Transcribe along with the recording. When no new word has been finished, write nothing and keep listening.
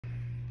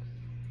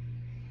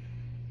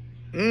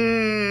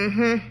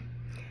I'm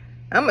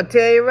going to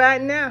tell you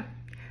right now,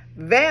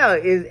 Val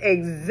is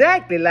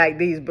exactly like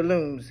these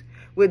balloons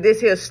with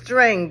this here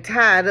string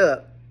tied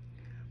up.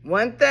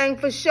 One thing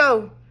for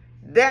sure,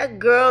 that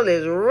girl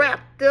is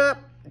wrapped up,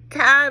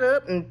 tied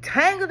up, and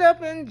tangled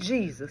up in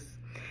Jesus.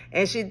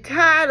 And she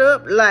tied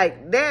up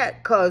like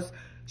that because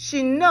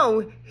she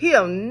know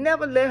he'll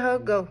never let her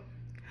go.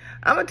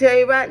 I'm going to tell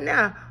you right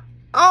now,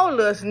 all of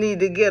us need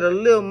to get a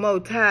little more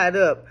tied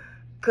up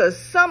because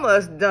some of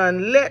us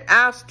done let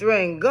our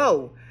string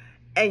go.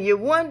 And you're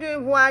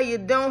wondering why you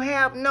don't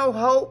have no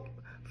hope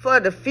for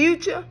the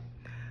future?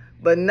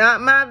 But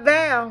not my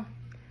Val.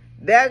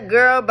 That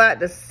girl about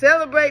to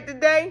celebrate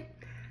today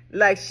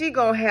like she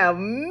gonna have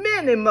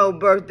many more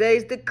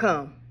birthdays to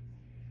come.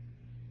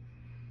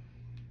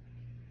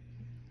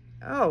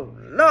 Oh,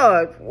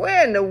 Lord,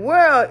 where in the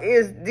world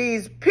is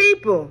these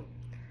people?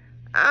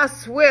 I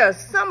swear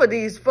some of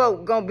these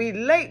folk gonna be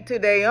late to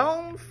their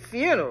own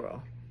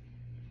funeral.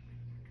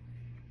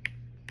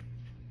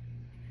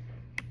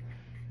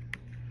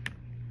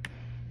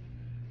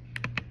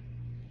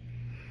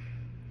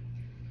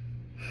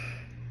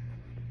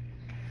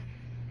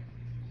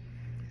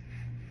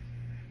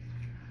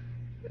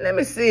 Let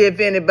me see if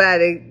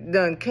anybody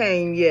done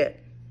came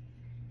yet.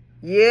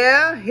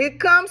 Yeah, here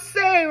comes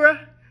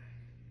Sarah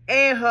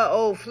and her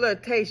old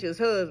flirtatious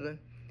husband.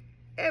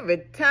 Every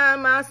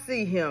time I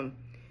see him,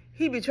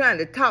 he be trying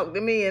to talk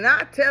to me, and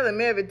I tell him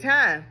every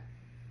time.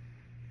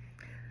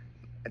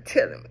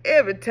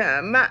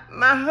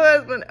 My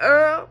husband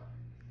Earl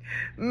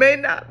may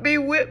not be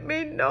with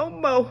me no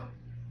more,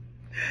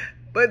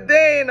 but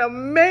there ain't a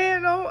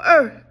man on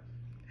earth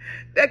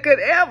that could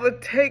ever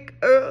take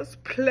Earl's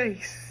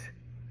place.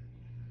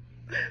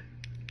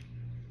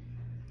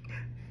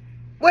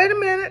 Wait a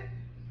minute.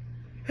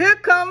 Here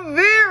comes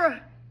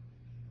Vera.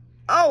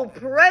 Oh,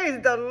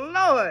 praise the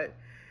Lord.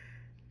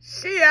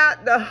 She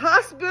out the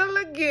hospital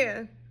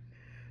again.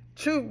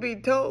 Truth be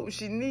told,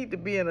 she need to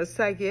be in a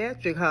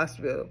psychiatric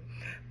hospital.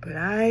 But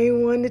I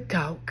ain't one to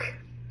talk.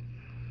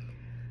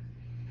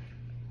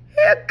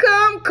 Here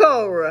come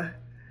Cora.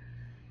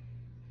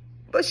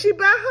 But she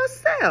by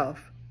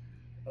herself.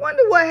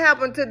 Wonder what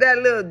happened to that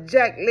little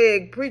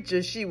jackleg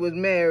preacher she was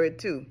married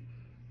to.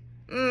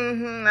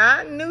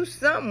 I knew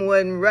something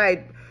wasn't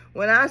right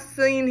when I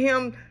seen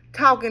him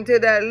talking to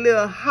that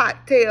little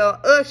hot-tail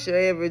usher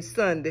every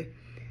Sunday.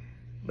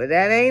 But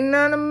that ain't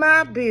none of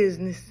my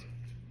business.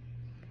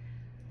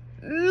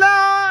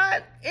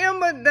 Lord,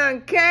 Emma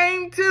done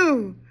came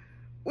too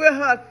with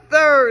her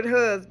third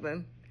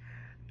husband.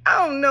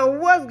 I don't know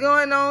what's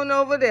going on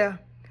over there,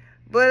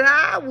 but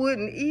I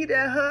wouldn't eat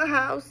at her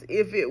house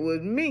if it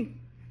was me.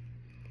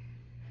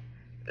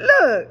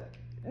 Look,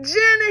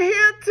 Jenny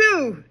here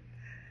too.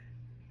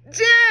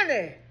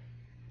 Jenny!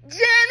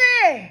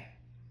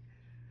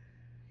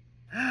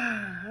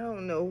 I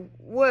don't know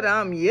what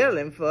I'm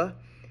yelling for.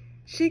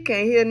 She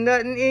can't hear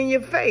nothing in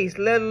your face,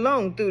 let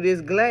alone through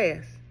this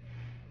glass.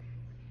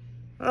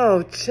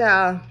 Oh,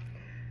 child,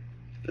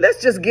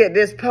 let's just get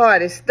this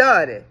party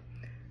started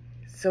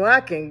so I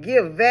can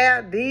give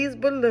Val these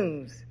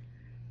balloons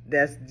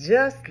that's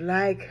just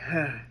like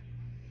her.